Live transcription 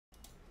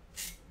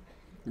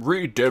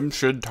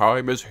Redemption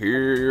time is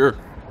here.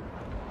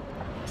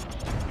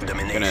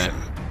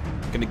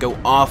 Gonna go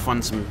off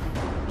on some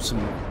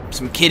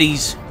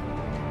kitties.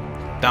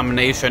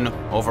 Domination,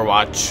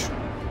 Overwatch.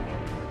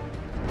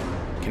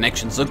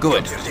 Connections look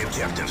good.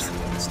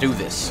 Let's do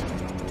this.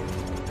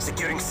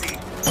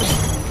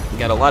 We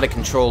got a lot of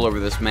control over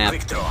this map. We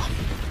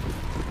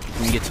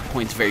can get to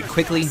points very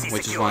quickly,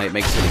 which is why it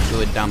makes it a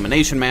good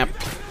domination map.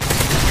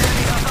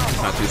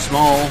 It's not too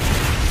small.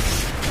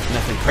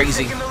 Nothing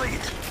crazy. There.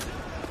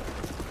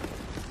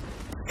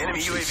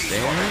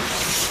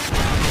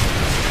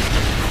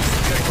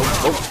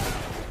 Oh.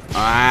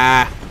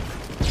 Ah.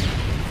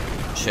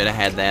 Should have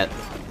had that.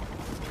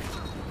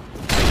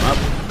 Up.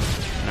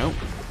 Nope.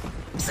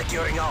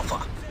 Securing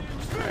Alpha.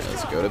 Alright,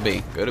 let's go to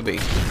B. Go to B.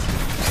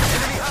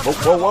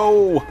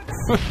 Whoa.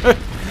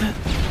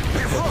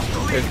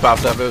 It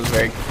popped up. It was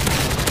very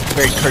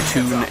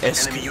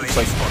cartoon-esque. It's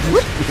like,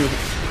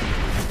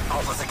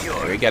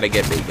 okay, we gotta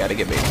get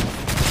B.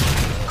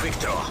 Quick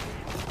draw.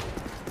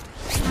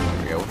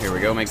 Here we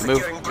go. Make the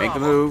move. Make the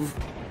move.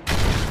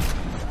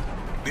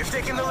 We've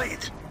taken the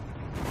lead.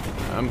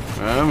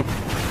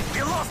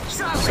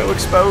 So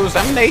exposed.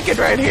 I'm naked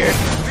right here.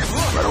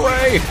 Run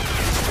away.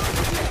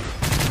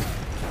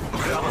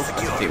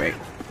 Teammate.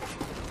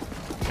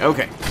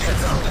 Okay.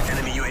 Heads up.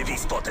 Enemy UAV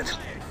spotted.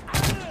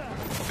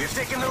 We've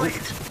taken the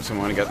lead.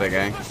 Someone got that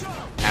guy.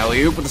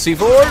 Alley-oop with the C4.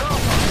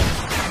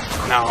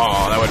 No,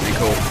 that would be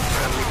cool.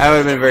 That would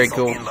have been very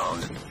cool.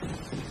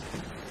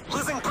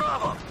 Losing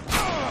Bravo.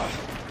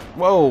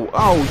 Whoa.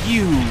 Oh,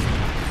 you.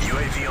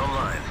 UAV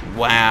online.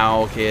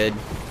 Wow, kid.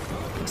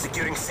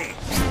 Securing C.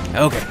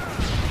 Okay.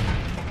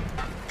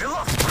 We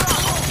lost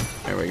Bravo.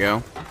 There we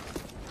go.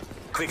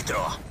 Quick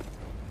draw.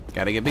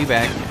 Gotta get B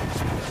back.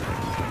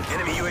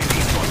 Enemy UAV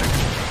spotted.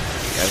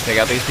 Gotta take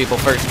out these people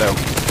first, though.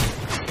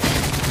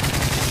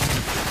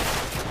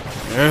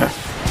 Ugh.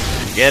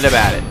 Forget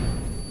about it.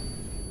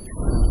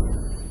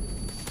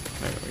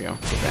 There we go.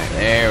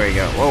 There we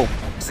go. Whoa.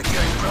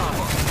 Securing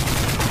Bravo.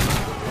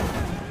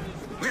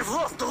 We've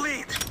lost the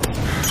lead.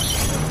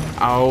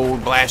 Oh,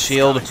 blast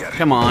shield.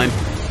 Come on.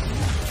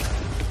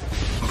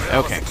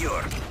 Okay.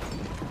 Secure.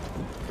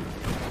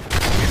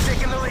 We've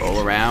taken the lead. Roll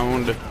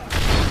around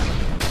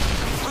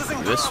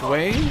Losing this Bravo.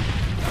 way.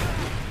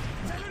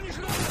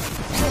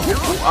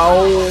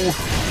 Oh.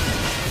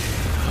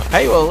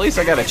 Hey, well, at least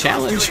I got a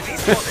challenge.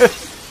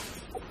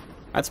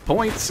 That's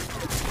points.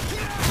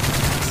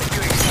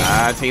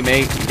 Ah,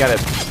 teammate, you gotta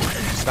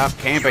stop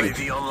camping.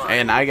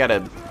 And I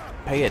gotta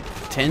pay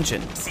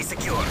attention. C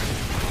secure.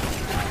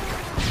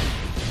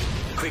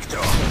 Quick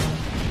draw.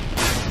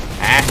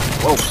 Ah,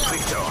 whoa.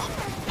 Quick draw.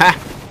 Ha!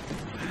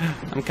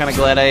 I'm kinda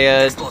glad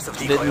I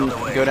didn't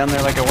go down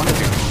there like I wanted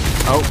to.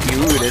 Oh,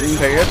 you didn't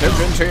pay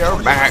attention to your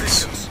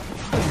backs.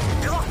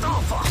 We lost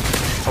Alpha.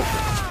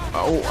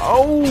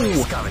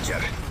 Oh.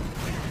 Scavenger.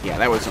 Yeah,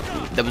 that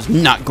was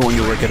not going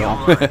to work at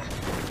all. Quick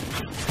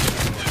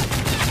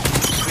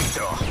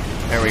draw.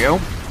 There we go.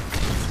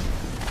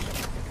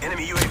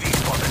 Enemy UAV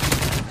spotted.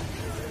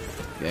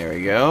 There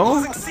we go.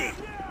 Losing C.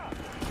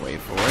 Wait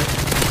for it.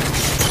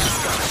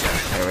 Scavenger.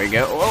 There we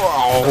go.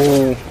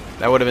 Oh,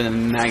 that would have been a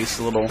nice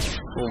little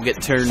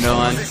get turned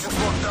on. Positions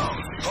locked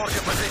down. Hold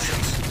your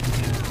positions.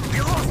 We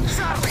lost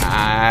Charlie.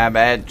 Ah,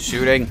 bad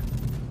shooting.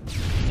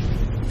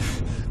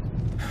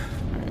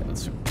 Alright,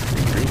 let's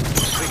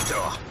regroup. Quick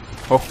draw.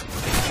 Oh.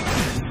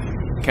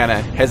 Kind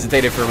of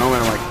hesitated for a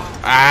moment. I'm like,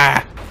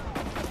 ah.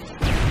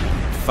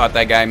 Thought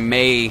that guy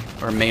may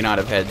or may not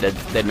have had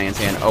dead man's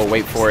hand. Oh,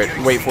 wait for it.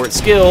 Wait for it.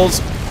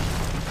 Skills.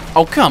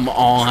 Oh, come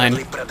on.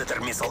 Friendly Predator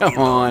missile Come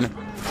inbound. on.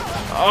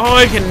 Oh,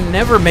 I can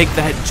never make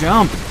that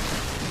jump.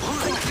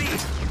 Losing B.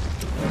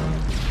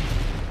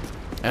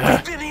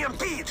 Ugh. Been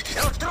EMP'd.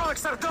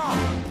 Electronics are down.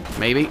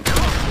 Maybe.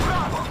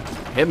 Bravo.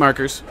 Hit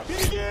markers.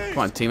 Come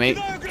on, teammate.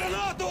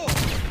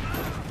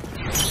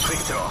 Quick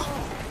draw.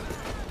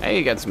 Hey,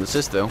 you got some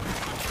assist, though.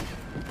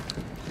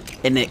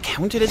 And it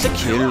counted as a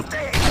kill. Left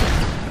A.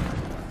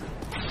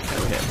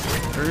 Okay.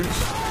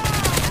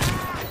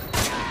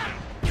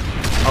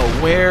 Oh,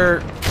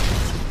 where?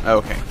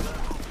 Okay.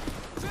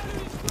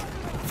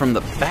 From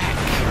the back.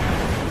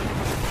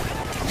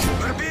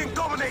 We're being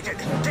dominated.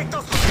 Take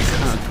those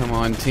positions. Oh, come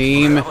on,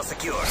 team. Bravo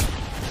secure.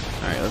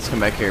 Alright, let's come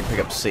back here and pick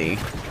up C.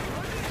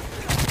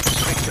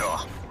 Quick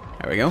draw.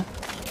 There we go.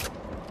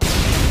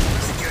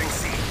 Securing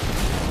C.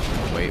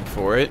 Wait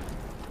for it.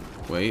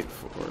 Wait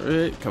for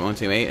it. Come on,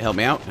 teammate. Help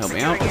me out. Help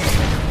me out.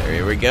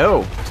 There we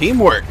go.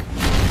 Teamwork.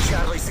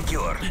 Charlie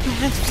secure.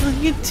 That's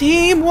fucking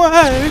teamwork.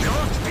 We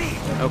lost B.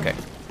 Okay.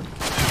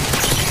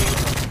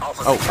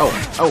 Alpha Oh,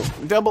 secure. oh,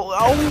 double.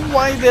 Oh,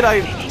 why did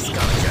I?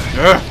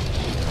 Scavenger. Ugh.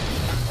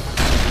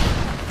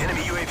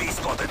 Enemy UAV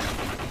spotted.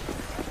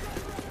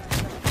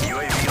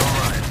 UAV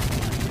online.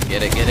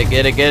 Get it, get it,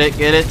 get it, get it,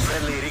 get it.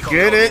 Friendly recon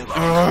Get it.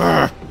 inbound.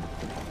 Ugh.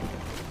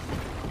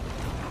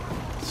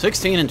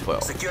 16 and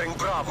 12. Securing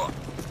Bravo.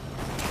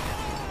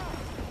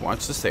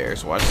 Watch the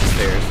stairs. Watch the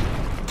stairs.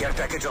 Care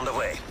package on the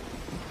way.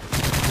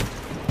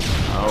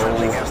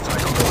 Friendly Oh,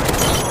 airstrike on the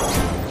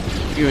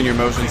way. you and your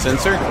motion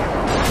sensor.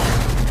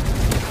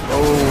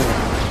 Oh.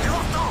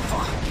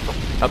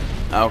 Up.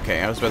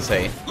 Okay, I was about to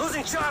say.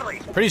 Losing Charlie.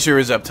 Pretty sure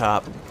it was up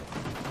top.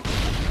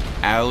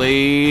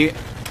 Alley.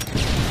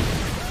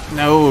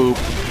 No.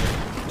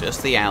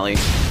 Just the alley.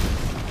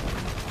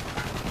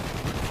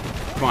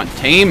 Come on,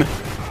 team.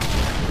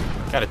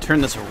 Gotta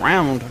turn this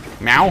around.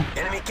 Meow.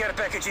 Enemy care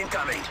package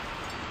incoming.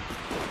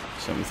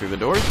 Something through the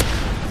doors.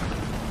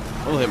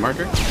 Full hit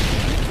marker.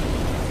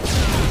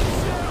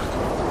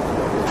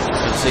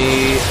 Let's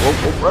see.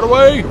 Oh, run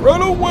away!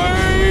 Run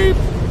away!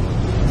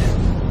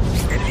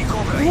 Enemy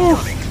Cobra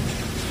incoming.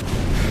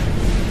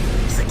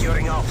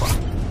 Securing Alpha.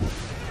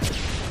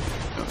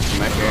 Come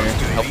back here.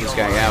 Help this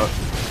guy out.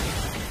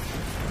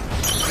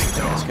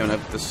 He's coming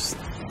up the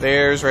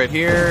stairs right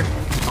here.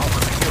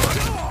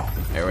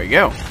 There we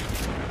go.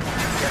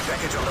 Care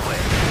package on the way.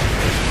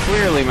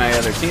 Clearly my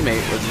other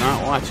teammate was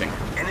not watching.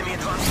 Enemy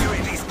advanced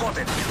UAV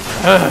spotted.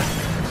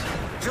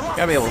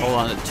 Gotta be able to hold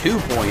on to 2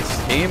 points,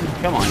 team.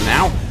 Come on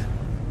now.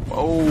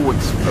 Oh,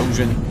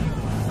 explosion.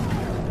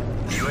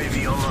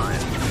 UAV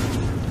online.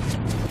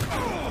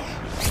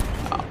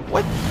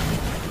 What?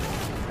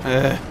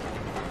 I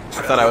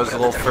thought I was a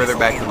little further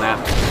back than that.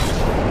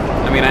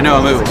 I mean, I know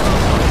I moved.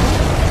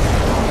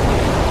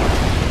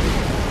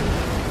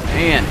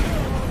 Man.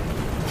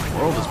 The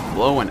world is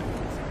blowing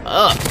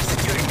up.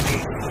 Securing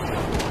B.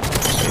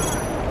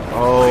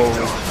 Oh.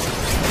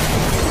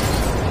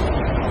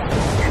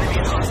 Enemy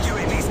advanced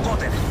UAV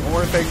spotted.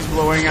 More things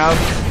blowing up.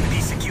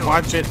 B secure.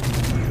 Watch it.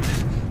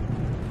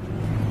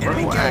 Run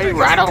Enemy away, care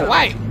run package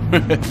away.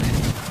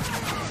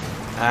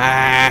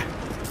 Ah.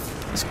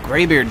 This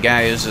graybeard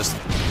guy is just...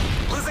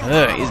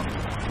 he's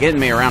getting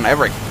me around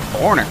every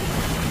corner.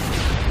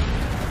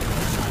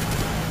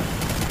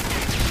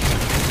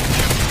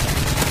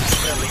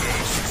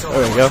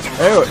 There we go.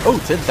 Oh,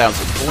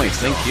 10,000 points.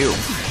 Thank you.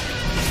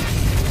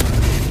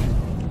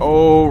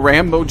 Oh,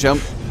 Rambo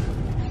jump.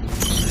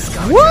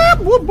 Whoop,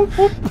 whoop, whoop,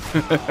 whoop.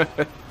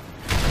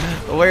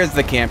 Where's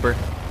the camper?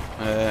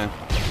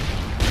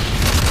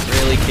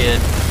 Really, kid?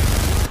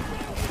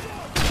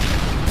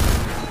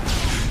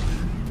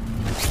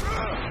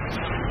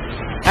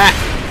 Ah!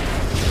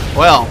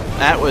 Well,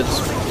 that was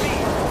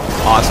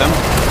awesome.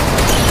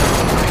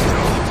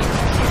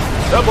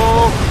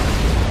 Double!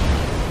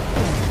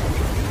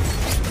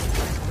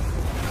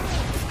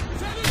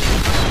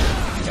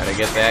 Gotta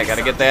get that,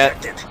 gotta get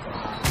that.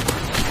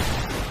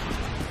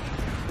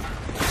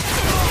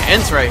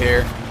 Ents right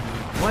here.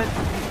 What?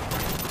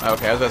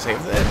 Okay, I was gonna say,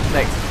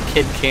 that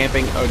kid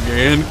camping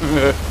again.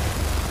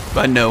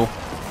 But no.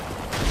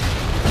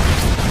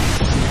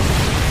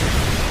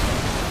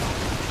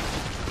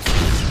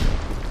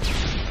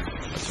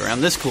 Let's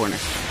around this corner.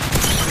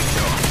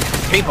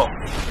 People.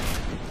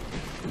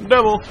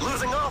 Double.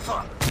 Losing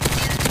Alpha.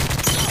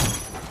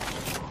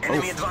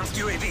 Enemy advanced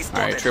UAV spotted.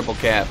 Alright, triple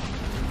cap.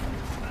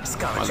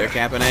 Scavenger. Oh, they're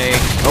capping A.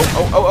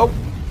 Oh.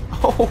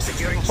 Oh,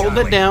 hold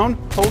it down.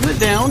 Hold it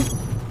down.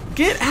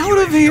 Get out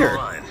of here.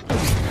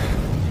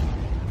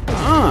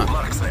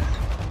 Marksman.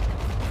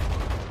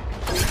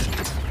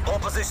 All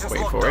positions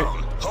Wait locked for it.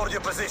 down. Hold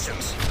your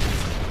positions.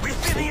 We've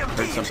been EMP.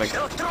 Heard something.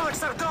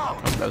 Electronics are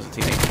down. Oh, that was a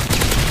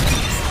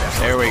teammate.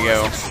 There we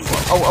go.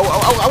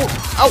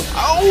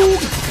 Oh.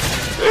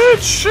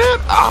 It's shit.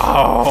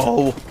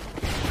 Oh.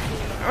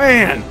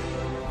 Man.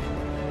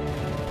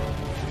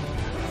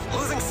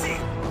 Losing C.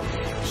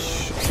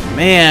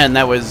 Man,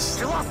 that was...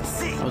 You lost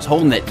C. I was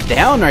holding it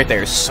down right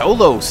there.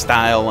 Solo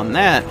style on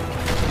that.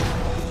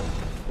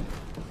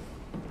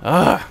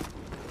 Ugh.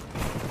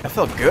 I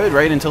felt good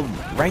right until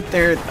right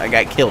there I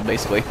got killed,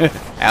 basically.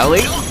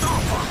 Alley.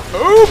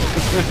 Oop.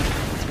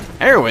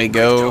 There we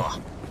go.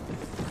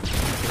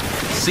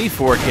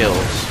 C4 kills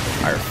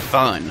are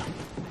fun.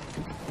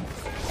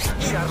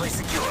 Charlie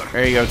secure.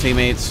 There you go,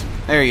 teammates.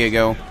 There you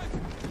go.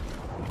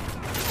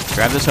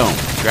 Drive this home.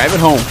 Drive it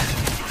home.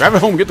 Drive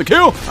it home. Get the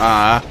kill.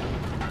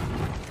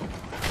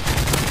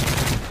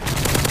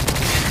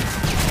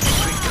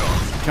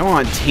 Come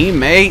on,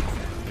 teammate.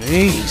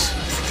 Jeez.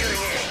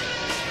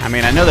 I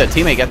mean, I know that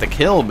teammate got the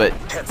kill, but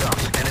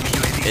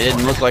it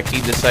didn't look like he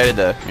decided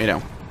to, you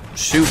know,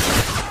 shoot.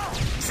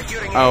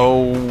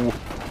 Oh.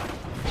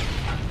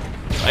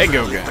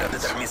 Lego guns.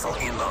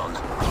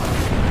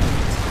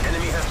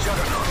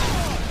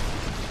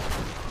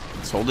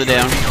 Let's hold it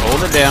down.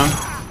 Hold it down.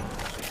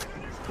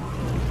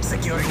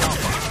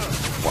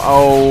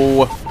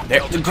 Whoa.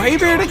 There, the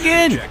Graybeard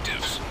again.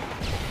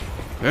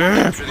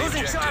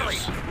 Losing Charlie.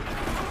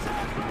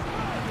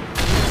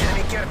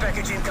 Enemy care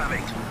package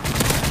incoming.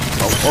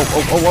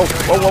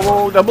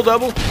 Whoa.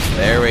 Double.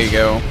 There we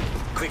go.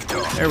 Quick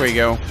draw. There we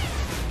go.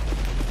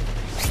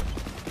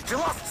 You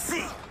lost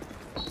C.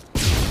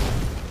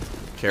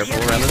 Careful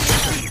around this.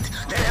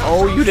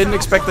 Oh, you didn't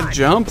expect the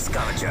jump?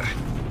 Scavenger.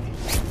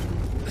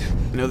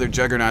 I know their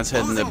Juggernaut's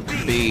heading to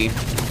B.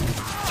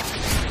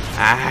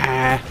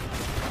 Ah.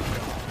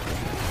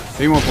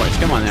 3 more points.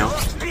 Come on now.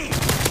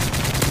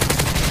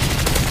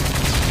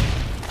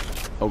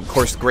 Oh, of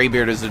course,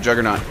 Graybeard is the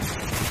Juggernaut.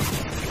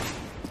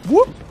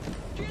 Whoop.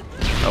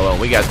 Oh, well,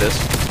 we got this.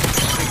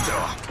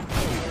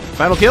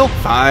 Final kill?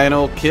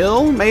 Final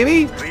kill,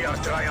 maybe? We are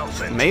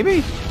triumphant.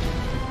 Maybe?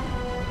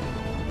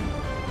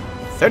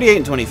 38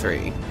 and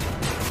 23.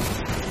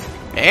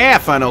 Yeah,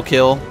 final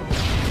kill.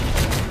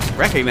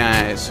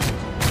 Recognize.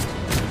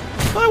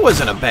 Well, that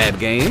wasn't a bad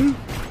game.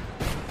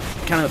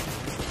 Kind of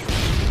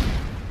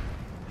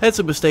had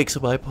some mistakes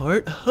on my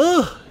part.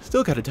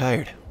 Still kind of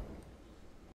tired.